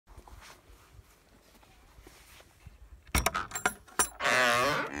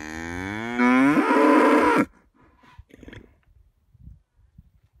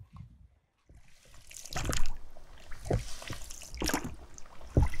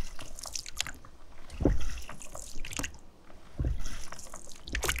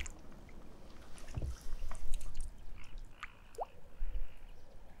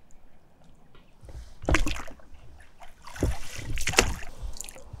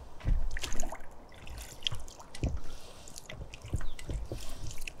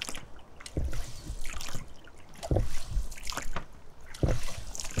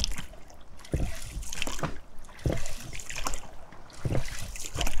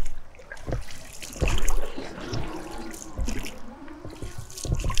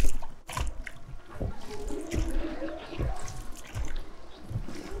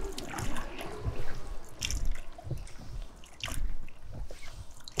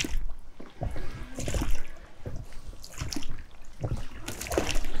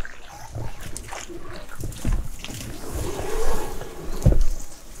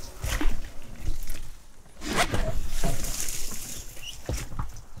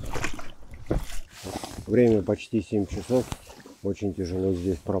Время почти 7 часов. Очень тяжело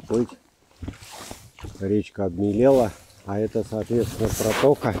здесь проплыть. Речка обмелела, а это, соответственно,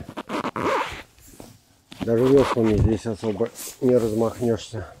 протока. Даже веслами здесь особо не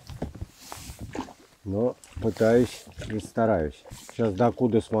размахнешься. Но пытаюсь и стараюсь. Сейчас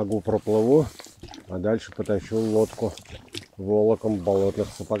докуда смогу проплыву, а дальше потащу лодку волоком в болотных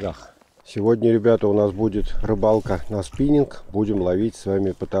сапогах. Сегодня, ребята, у нас будет рыбалка на спиннинг. Будем ловить с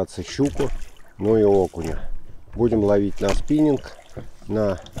вами, пытаться щуку, ну и окуня. Будем ловить на спиннинг,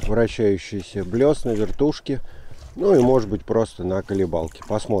 на вращающиеся блесна, вертушки, ну и может быть просто на колебалке.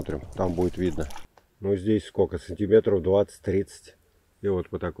 Посмотрим, там будет видно. Ну здесь сколько? Сантиметров 20-30. И вот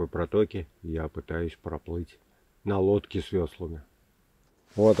по такой протоке я пытаюсь проплыть на лодке с веслами.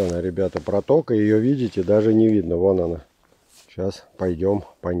 Вот она, ребята, протока. Ее видите, даже не видно. Вон она. Сейчас пойдем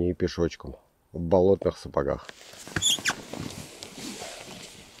по ней пешочком в болотных сапогах.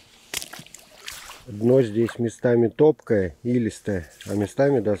 Дно здесь местами топкое, илистое, а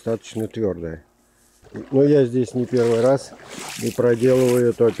местами достаточно твердое. Но я здесь не первый раз и проделываю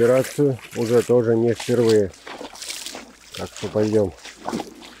эту операцию уже тоже не впервые. Так что пойдем.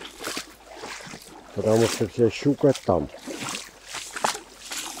 Потому что вся щука там.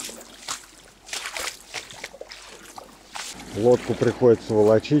 Лодку приходится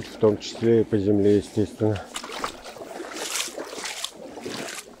волочить, в том числе и по земле, естественно.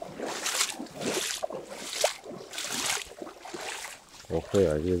 Ух ты,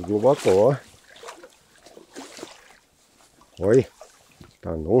 а здесь глубоко. Ой,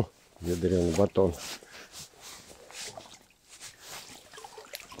 тону, ядреный батон.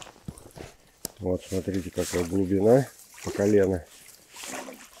 Вот, смотрите, какая глубина по колено.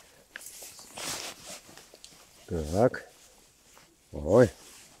 Так. Ой,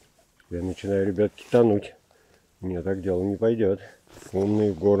 я начинаю, ребятки, тонуть. Мне так дело не пойдет.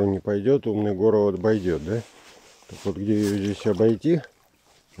 Умный в гору не пойдет, умный гору обойдет, да? Так вот, где ее здесь обойти?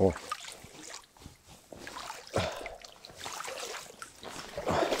 О.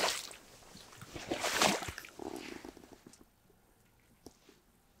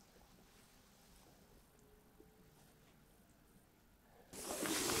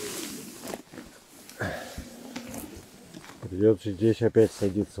 Придется здесь опять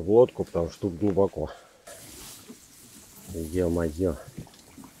садиться в лодку, потому что тут глубоко. Ё-моё.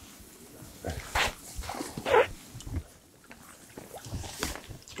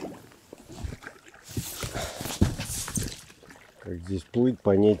 Как здесь плыть,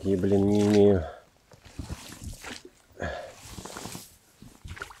 понятия, блин, не имею.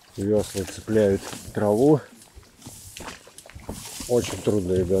 Весла цепляют траву. Очень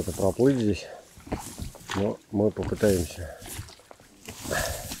трудно, ребята, проплыть здесь. Но мы попытаемся.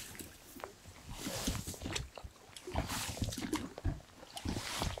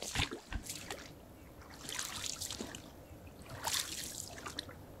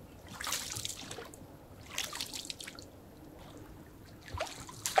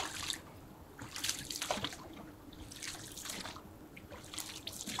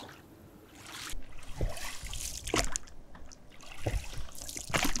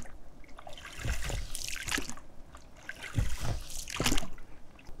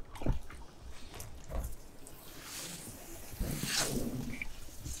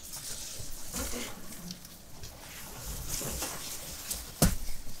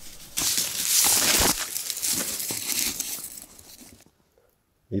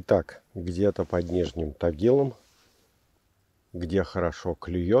 Итак, где-то под Нижним Тагилом, где хорошо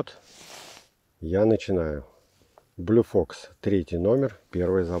клюет, я начинаю. Blue Fox, 3 номер,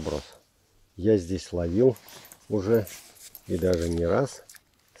 1 заброс. Я здесь ловил уже и даже не раз.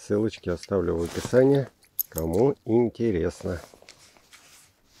 Ссылочки оставлю в описании, кому интересно.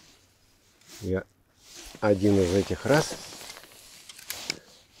 Я один из этих раз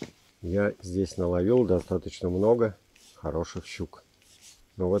я здесь наловил достаточно много хороших щук.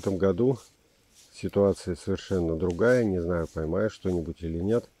 Но в этом году ситуация совершенно другая. Не знаю, поймаю что-нибудь или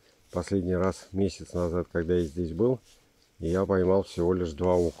нет. Последний раз месяц назад, когда я здесь был, я поймал всего лишь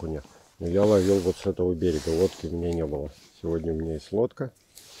 2 окуня. Но я ловил вот с этого берега. Лодки у меня не было. Сегодня у меня есть лодка.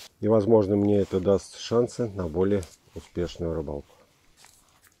 И, возможно, мне это даст шансы на более успешную рыбалку.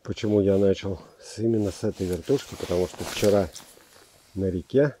 Почему я начал именно с этой вертушки? Потому что вчера на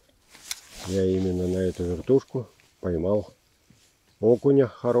реке я именно на эту вертушку поймал окуня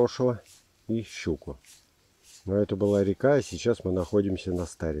хорошего и щуку. Но это была река, а сейчас мы находимся на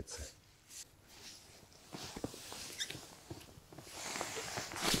старице.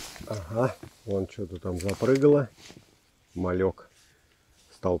 Ага, вон что-то там запрыгало. Малек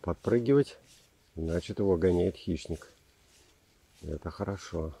стал подпрыгивать, значит его гоняет хищник. Это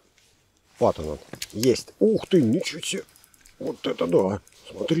хорошо. Вот он. Есть. Ух ты, ничего себе. Вот это да.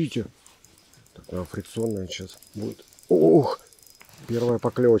 Смотрите. Такая фрикционная сейчас будет. Ух. Первая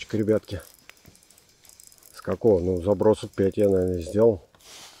поклевочка, ребятки. С какого? Ну, забросов 5 я, наверное, сделал.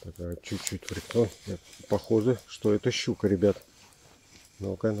 Такая чуть-чуть фрикцион. Похоже, что это щука, ребят.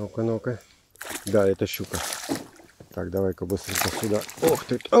 Ну-ка, ну-ка, ну-ка. Да, это щука. Так, давай-ка быстренько сюда. Ох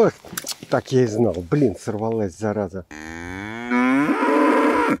ты. Ох. Так я и знал. Блин, сорвалась, зараза.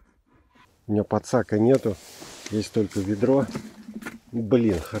 У меня подсака нету. Есть только ведро.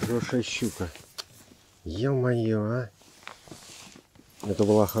 Блин, хорошая щука. Ё-моё, а. Это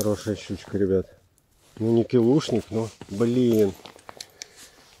была хорошая щучка, ребят. Ну, не килушник, но, блин.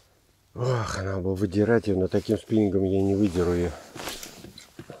 Ох, она бы выдирать ее, но таким спиннингом я не выдеру ее.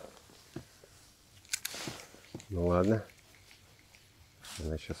 Ну ладно.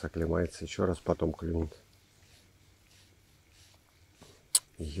 Она сейчас оклемается еще раз, потом клюнет.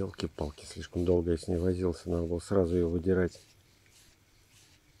 Елки-палки, слишком долго я с ней возился. Надо было сразу ее выдирать.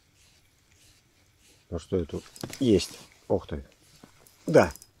 Ну что это? Есть. Ох ты.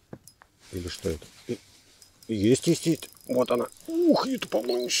 Да. Или что это? Есть, есть, есть. Вот она. Ух, это,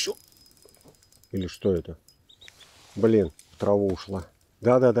 по-моему, еще. Или что это? Блин, в траву ушла.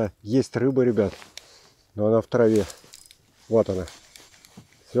 Да-да-да, есть рыба, ребят. Но она в траве. Вот она.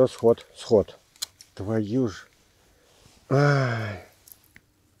 Все, сход, сход. Твою ж. Ай.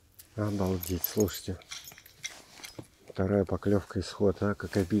 Обалдеть, слушайте. Вторая поклевка и сход, а,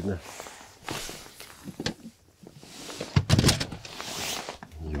 как обидно.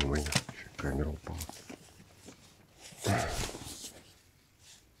 Ё-моё, камера упала.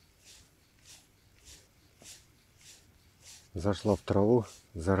 Зашла в траву,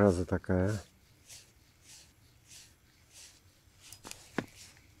 зараза такая.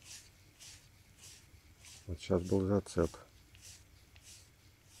 Вот сейчас был зацеп.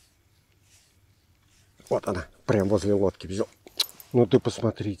 Вот она, прям возле лодки взял. Ну ты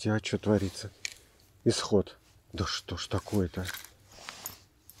посмотрите, а что творится? Исход. Да что ж такое-то?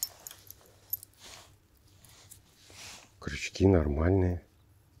 Крючки нормальные.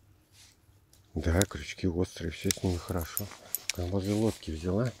 Да, крючки острые, все с ними хорошо. Прям возле лодки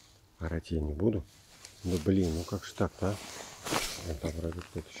взяла. Орать я не буду. Да блин, ну как же так-то, а? Вот там вроде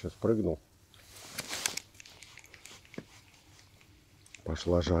кто-то сейчас прыгнул.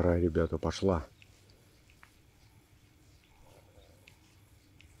 Пошла жара, ребята, пошла.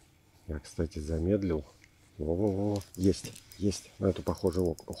 Я, кстати, замедлил. Во-во-во. Есть, есть. На эту похоже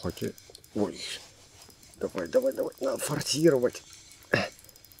окно. Хотя... Ой. Давай, давай, давай. Надо форсировать.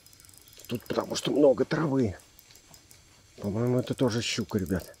 Тут потому что много травы. По-моему, это тоже щука,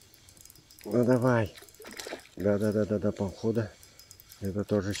 ребят. Ну давай. Да-да-да-да-да, походу. Это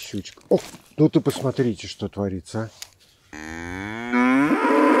тоже щучка. О, ну ты посмотрите, что творится,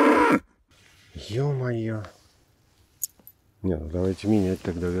 а. Ё-моё. Не, ну давайте менять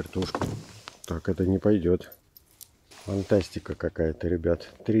тогда вертушку. Так это не пойдет. Фантастика какая-то, ребят.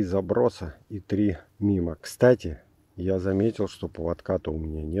 3 заброса и 3 мимо. Кстати, я заметил, что поводка-то у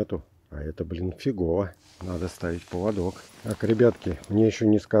меня нету. А это, блин, фигово. Надо ставить поводок. Так, ребятки, мне еще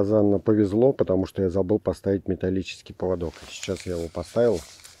несказанно повезло, потому что я забыл поставить металлический поводок. Сейчас я его поставил.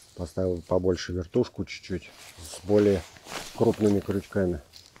 Поставил побольше вертушку чуть-чуть. С более крупными крючками.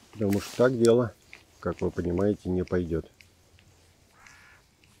 Потому что так дело, как вы понимаете, не пойдет.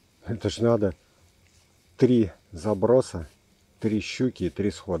 Это ж надо 3 заброса, 3 щуки и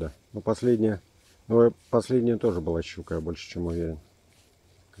 3 схода. Ну, последняя тоже была щука, я больше чем уверен.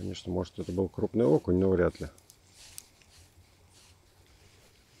 Конечно, может это был крупный окунь, но вряд ли.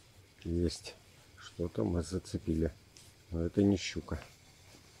 Есть. Что-то мы зацепили. Но это не щука.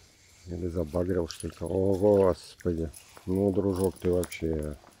 Или забагрил, что ли. О, господи. Ну, дружок, ты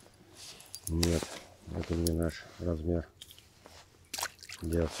вообще... Нет, это не наш размер.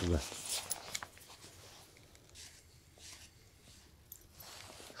 Иди отсюда.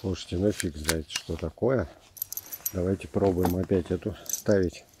 Слушайте, ну фиг знает, что такое. Давайте пробуем опять эту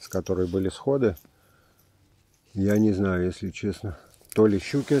ставить, с которой были сходы. Я не знаю, если честно. То ли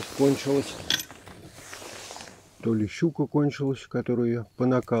щука кончилась, то ли щука кончилась, которую я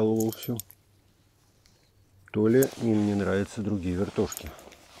понакалывал всю. То ли им не нравятся другие вертушки.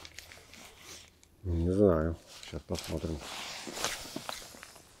 Не знаю. Сейчас посмотрим.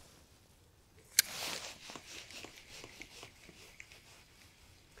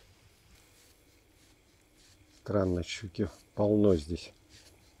 Странно, щуки полно здесь.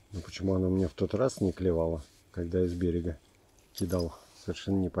 Но почему она мне в тот раз не клевала, когда я с берега кидал,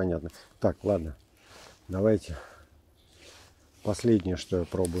 совершенно непонятно. Так, ладно, давайте. Последнее, что я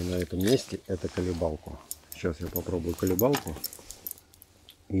пробую на этом месте, это колебалку. Сейчас я попробую колебалку.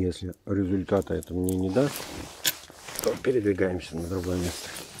 И если результата это мне не даст, то передвигаемся на другое место.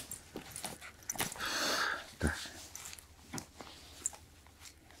 Так.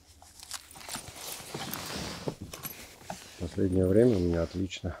 В последнее время у меня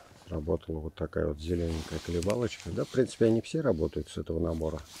отлично сработала вот такая вот зелененькая клевалочка. Да, в принципе, они все работают с этого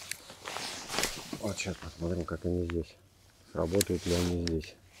набора. Вот сейчас посмотрим, как они здесь. Сработают ли они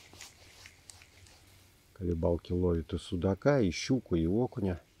здесь. Рыбалки ловит и судака, и щуку, и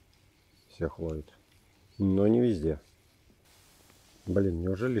окуня. Всех ловит. Но не везде. Блин,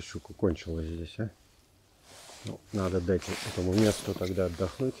 неужели щука кончилась здесь, а? Ну, надо дать этому месту тогда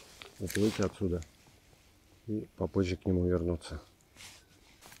отдохнуть, уплыть отсюда и попозже к нему вернуться.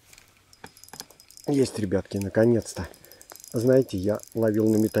 Есть, ребятки, наконец-то. Знаете, я ловил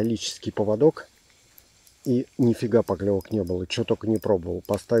на металлический поводок и нифига поклевок не было. Что только не пробовал.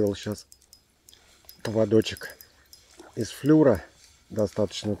 Поставил сейчас поводочек из флюра,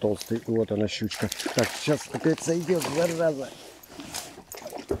 достаточно толстый. И вот она, щучка. Так, сейчас опять сойдет, зараза.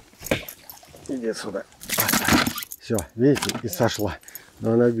 Иди сюда. Все, видите, и сошла.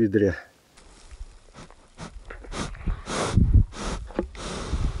 Но она в ведре.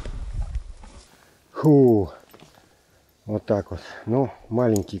 Фу. Вот так вот. Ну,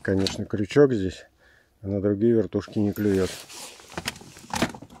 маленький, конечно, крючок здесь. А на другие вертушки не клюет.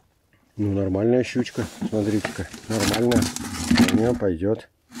 Ну, нормальная щучка. Смотрите-ка. Нормальная. У нее пойдет.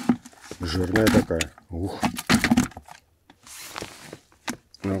 Жирная такая. Ух.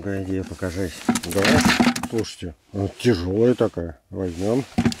 Ну-ка, иди, покажись. Да. Слушайте, вот тяжелая такая. Возьмем.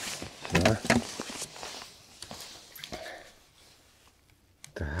 Все.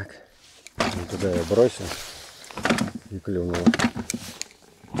 Так. Вот туда я бросил. И клюнула.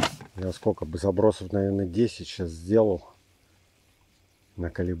 Я сколько бы забросов, наверное, 10 сейчас сделал. На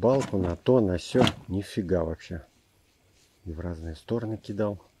колебалку, на то, на сё. Нифига вообще. И в разные стороны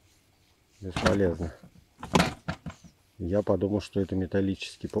кидал. Бесполезно. Я подумал, что это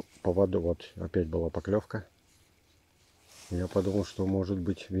металлический поводок. Вот опять была поклевка. Я подумал, что может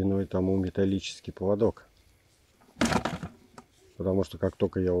быть виной тому металлический поводок. Потому что как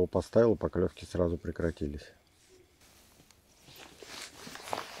только я его поставил, поклевки сразу прекратились.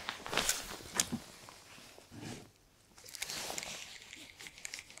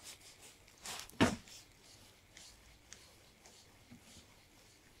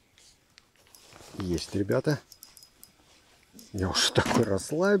 Есть, ребята. Я уж такой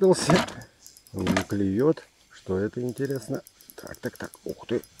расслабился. Он не клюет. Что это интересно? Так, так, так. Ух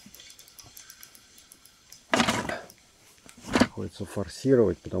ты. Приходится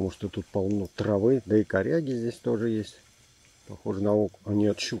форсировать, потому что тут полно травы. Да и коряги здесь тоже есть. Похоже на око. А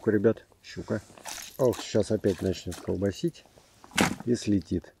нет, щука, ребят. Щука. Ох, сейчас опять начнет колбасить. И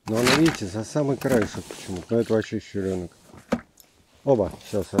слетит. Но она, видите, за самый краешек почему-то. Но это вообще щуренок. Оба,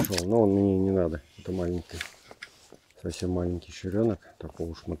 все, сошел. Но он мне не надо. Это маленький. Совсем маленький щуренок. Такого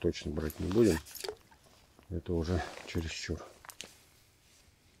уж мы точно брать не будем. Это уже чересчур.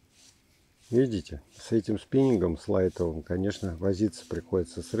 Видите, с этим спиннингом, с лайтовым, конечно, возиться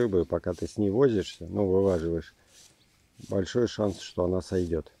приходится с рыбой. Пока ты с ней возишься, ну, вываживаешь, большой шанс, что она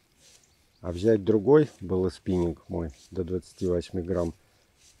сойдет. А взять другой, был и спиннинг мой, до 28 грамм.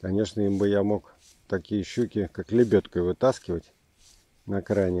 Конечно, им бы я мог такие щуки, как лебедкой, вытаскивать на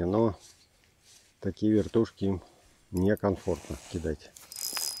кране. Но такие вертушки им некомфортно кидать.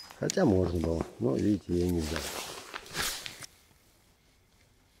 Хотя можно было, но, видите, я не взял.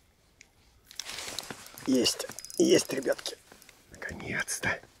 Есть, есть, ребятки.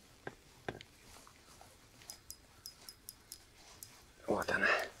 Наконец-то. Вот она.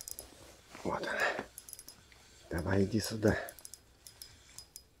 Вот она. Давай, иди сюда.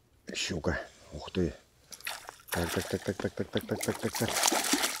 Щука. Ух ты. Так, так, так, так, так, так, так, так, так, так, так.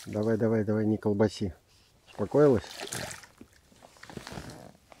 Давай, давай, давай, не колбаси. Успокоилась?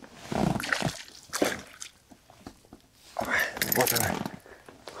 Вот она.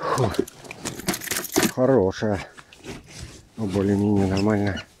 Фу. Хорошая. Ну, более-менее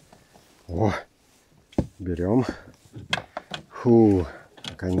нормально. О, берем. Фу,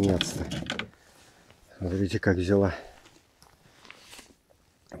 наконец-то. Смотрите, как взяла.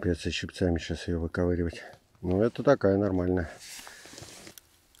 Придется щипцами сейчас ее выковыривать. Ну, это такая нормальная.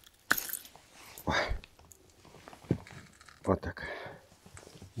 Ой. Вот так.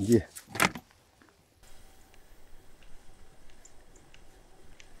 Иди.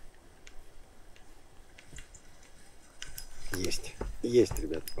 Есть. Есть,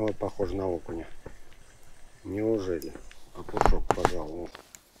 ребят. Вот похоже на окуня. Неужели? Опушок, пожалуй.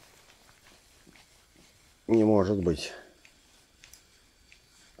 Не может быть.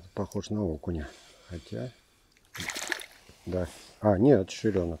 Похож на окуня. Хотя... Да. А, нет,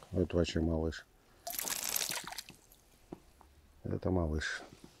 черенок. Это вообще малыш. Это малыш.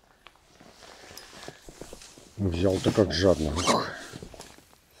 Взял-то как жадно. Ух,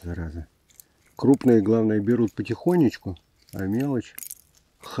 зараза. Крупные, главное, берут потихонечку, а мелочь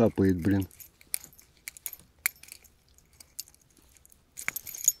хапает, блин.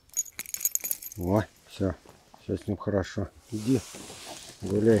 О, все. Все с ним хорошо. Иди,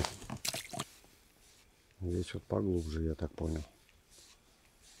 гуляй. Здесь вот поглубже, я так понял.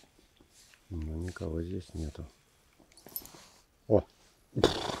 Но никого здесь нету. О!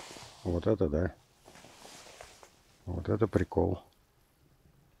 Вот это да. Вот это прикол.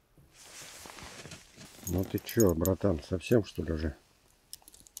 Ну ты чё, братан, совсем что ли же?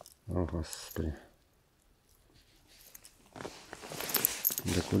 О, господи.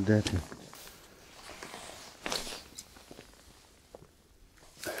 Да куда ты?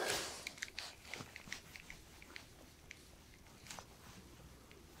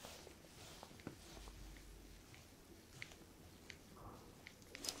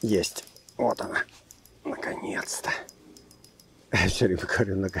 Есть. Вот она. Наконец-то. Я все время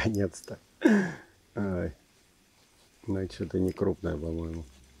говорю, наконец-то. Ой. Ну, что-то не крупное, по-моему.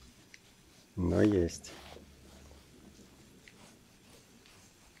 Но есть.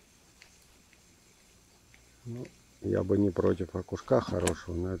 Ну, я бы не против окушка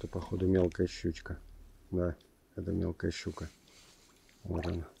хорошего, но это, походу, мелкая щучка. Да, это мелкая щука. Вот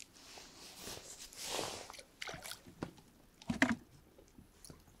она.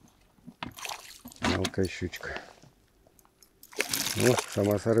 Мелкая щучка. Ну,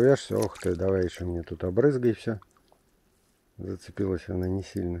 сама сорвешься. Ох ты, давай еще мне тут обрызгай все. Зацепилась она не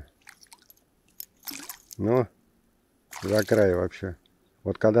сильно. Но за край вообще.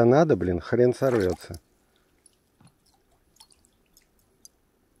 Вот когда надо, блин, хрен сорвется.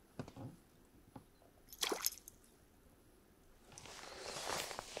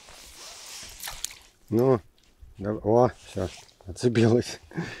 Ну, да, о, все, отцепилась.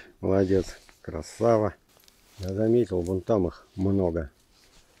 Молодец, красава. Я заметил, вон там их много,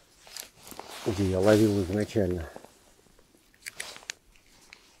 где я ловил изначально.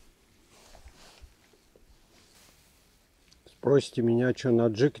 Спросите меня, что на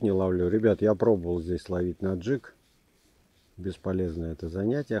джиг не ловлю. Ребят, я пробовал здесь ловить на джиг. Бесполезное это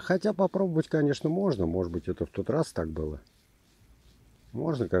занятие. Хотя попробовать, конечно, можно. Может быть, это в тот раз так было.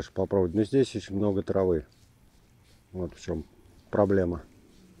 Можно, конечно, попробовать. Но здесь очень много травы. Вот в чем проблема.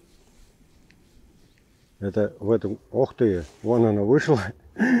 Это в этом... Ох ты! Вон она вышла.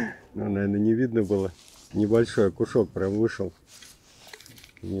 Ну, наверное, не видно было. Небольшой окушок прям вышел.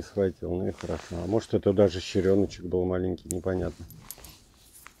 Не схватил. Ну и хорошо. А может, это даже щереночек был маленький. Непонятно.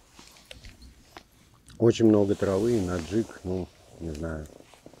 Очень много травы и на джиг. Ну, не знаю.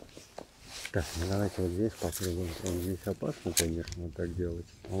 Так, ну давайте вот здесь попробуем. Вот здесь опасно, конечно, вот так делать.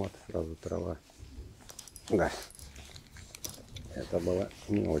 Вот сразу трава. Да. Это было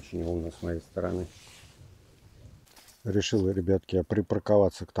не очень умно с моей стороны. Решил, ребятки, я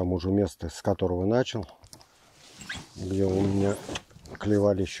припарковаться к тому же месту, с которого начал. Где у меня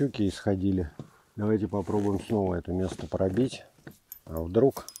клевали щуки и сходили. Давайте попробуем снова это место пробить. А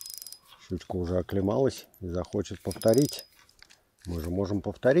вдруг щучка уже оклемалась и захочет повторить. Мы же можем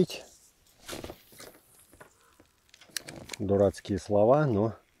повторить. Дурацкие слова,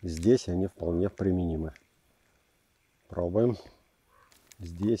 но здесь они вполне применимы. Пробуем.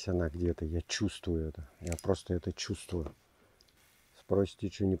 Здесь она где-то, я чувствую это. Я просто это чувствую.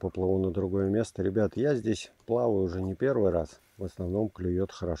 Спросите, что не поплыву на другое место. Ребят, я здесь плаваю уже не первый раз. В основном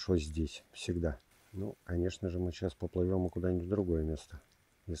клюет хорошо здесь. Всегда. Ну, конечно же, мы сейчас поплывем куда-нибудь в другое место.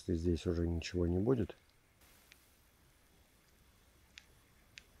 Если здесь уже ничего не будет.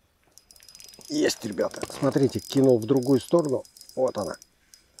 Есть, ребята. Смотрите, кинул в другую сторону. Вот она.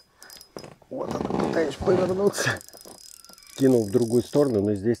 Вот она. Пытаюсь повернуться. Кинул в другую сторону,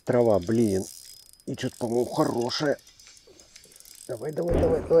 но здесь трава, блин. И что-то, по-моему, хорошее. Давай, давай,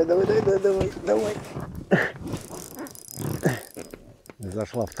 давай, давай, давай, давай, давай, давай.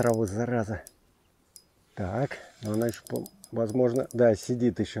 Зашла в траву, зараза. Так, она еще, возможно, да,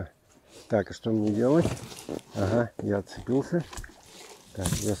 сидит еще. Так, и что мне делать? Ага, я отцепился.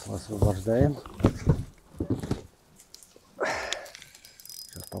 Так, весло освобождаем.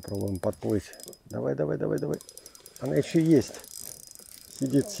 Сейчас попробуем подплыть. Давай, давай, давай, давай. Она еще есть.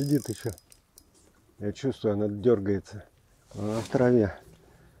 Сидит, сидит еще. Я чувствую, она дергается. Она в траве.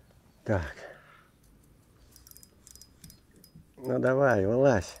 Так. Ну давай,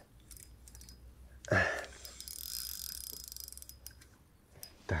 вылазь.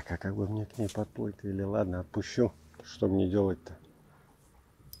 Так, а как бы мне к ней подплыть? Или ладно, отпущу. Что мне делать-то?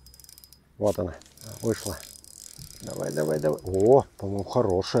 Вот она, вышла. Давай, давай, давай. О, по-моему,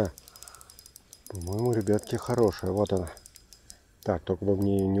 хорошая. По-моему, ребятки, хорошая. Вот она. Так, только бы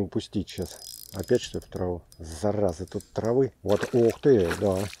мне ее не упустить сейчас. Опять что-то в траву. Зараза, тут травы. Вот, ух ты,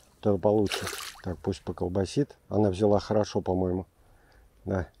 да, это получше. Так, пусть поколбасит. Она взяла хорошо, по-моему.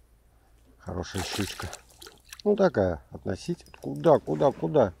 Да, хорошая щучка. Ну, такая, относительно. Куда?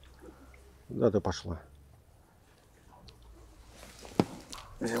 Куда ты пошла?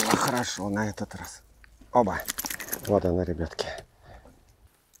 Взяла хорошо на этот раз. Оба. Вот она, ребятки.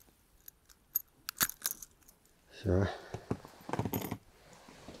 Все.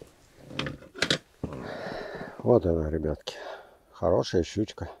 Вот она, ребятки. Хорошая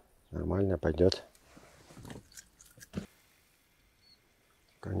щучка. Нормально пойдет.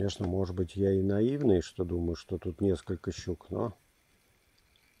 Конечно, может быть, я и наивный, что думаю, что тут несколько щук, но,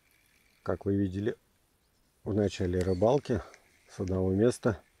 как вы видели в начале рыбалки, с одного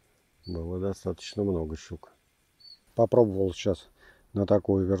места было достаточно много щук. Попробовал сейчас на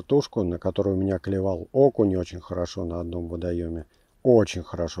такую вертушку, на которую у меня клевал окунь очень хорошо на одном водоеме. Очень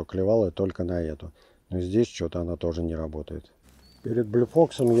хорошо клевал, и только на эту. Но здесь что-то она тоже не работает. Перед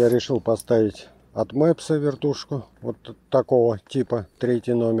блюфоксом я решил поставить от Мэпса вертушку. Вот такого типа,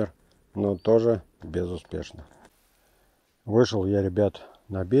 3-й номер. Но тоже безуспешно. Вышел я, ребят,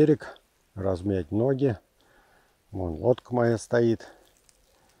 на берег. Размять ноги. Вон лодка моя стоит.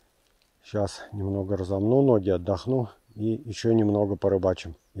 Сейчас немного разомну ноги, отдохну. И еще немного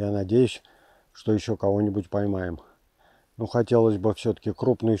порыбачим. Я надеюсь, что еще кого-нибудь поймаем. Ну, хотелось бы все-таки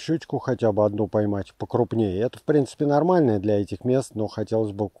крупную щучку, хотя бы одну поймать покрупнее. Это, в принципе, нормально для этих мест, но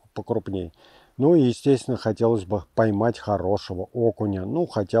хотелось бы покрупнее. Ну и, естественно, хотелось бы поймать хорошего окуня. Ну,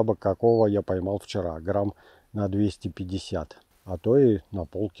 хотя бы какого я поймал вчера. Грамм на 250, а то и на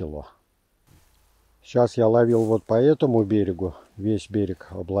полкило. Сейчас я ловил вот по этому берегу. Весь берег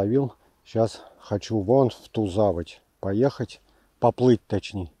обловил. Сейчас хочу вон в ту заводь поехать, поплыть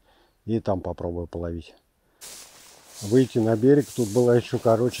точнее. И там попробую половить. Выйти на берег. Тут была еще,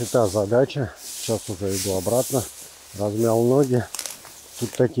 короче, та задача. Сейчас уже иду обратно. Размял ноги.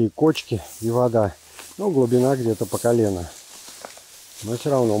 Тут такие кочки и вода. Ну, глубина где-то по колено. Но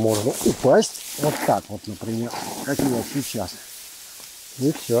все равно можно упасть. Вот так вот, например, как я сейчас.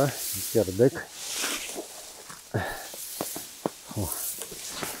 И все. Кердек.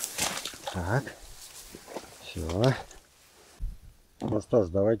 Так. Все. Ну что ж,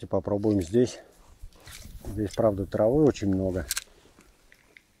 давайте попробуем здесь. Здесь, правда, травы очень много.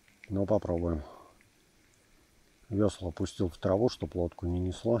 Но попробуем. Весла опустил в траву, чтобы лодку не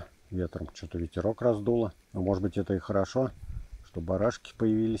несло. Ветром что-то ветерок раздуло. Но может быть это и хорошо, что барашки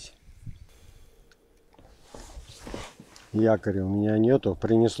появились. Якоря у меня нету.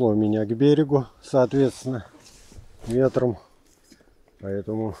 Принесло меня к берегу, соответственно, ветром.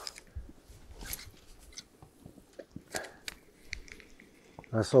 Поэтому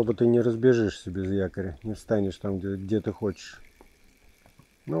особо ты не разбежишься без якоря. Не встанешь там, где ты хочешь.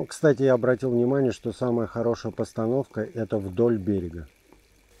 Ну, кстати, я обратил внимание, что самая хорошая постановка — это вдоль берега.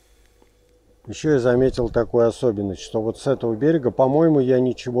 Еще я заметил такую особенность, что вот с этого берега, по-моему, я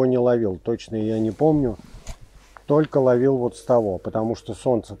ничего не ловил. Точно я не помню. Только ловил вот с того, потому что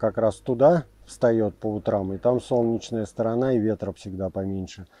солнце как раз туда встает по утрам, и там солнечная сторона, и ветра всегда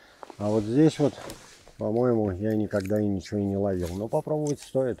поменьше. А вот здесь вот, по-моему, я никогда и ничего и не ловил. Но попробовать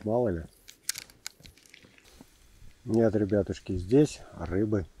стоит, мало ли. Нет, ребятушки, здесь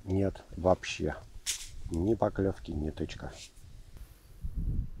рыбы нет вообще. Ни поклевки, ни тычка.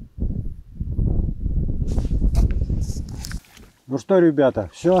 Ну что,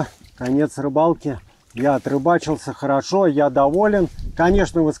 ребята, все, конец рыбалки. Я отрыбачился хорошо, я доволен.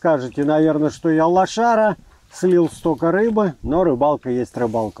 Конечно, вы скажете, наверное, что я лошара, слил столько рыбы, но рыбалка есть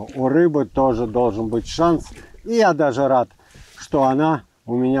рыбалка. У рыбы тоже должен быть шанс. И я даже рад, что она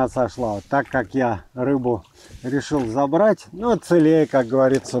у меня сошла. Так как я рыбу решил забрать, ну, целее, как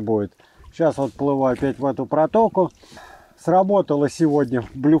говорится, будет. Сейчас вот плыву опять в эту протоку. Сработала сегодня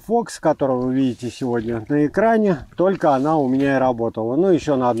блюфокс, которого вы видите сегодня на экране. Только она у меня и работала. Ну,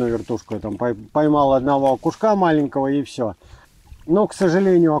 еще на одну вертушку я там поймал одного окушка маленького, и все. Но, к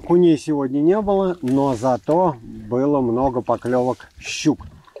сожалению, окуней сегодня не было. Но зато было много поклевок щук.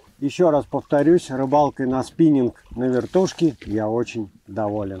 Еще раз повторюсь, рыбалкой на спиннинг на вертушке я очень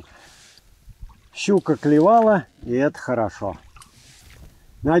доволен. Щука клевала, и это хорошо.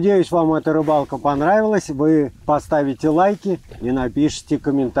 Надеюсь, вам эта рыбалка понравилась. Вы поставите лайки и напишите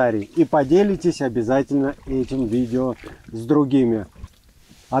комментарий. И поделитесь обязательно этим видео с другими.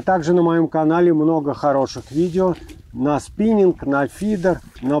 А также на моем канале много хороших видео на спиннинг, на фидер,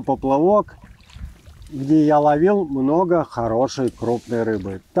 на поплавок, где я ловил много хорошей крупной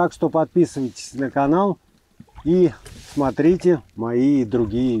рыбы. Так что подписывайтесь на канал, и смотрите мои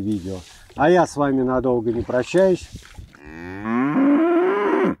другие видео. А я с вами надолго не прощаюсь.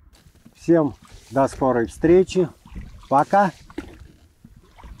 Всем до скорой встречи. Пока!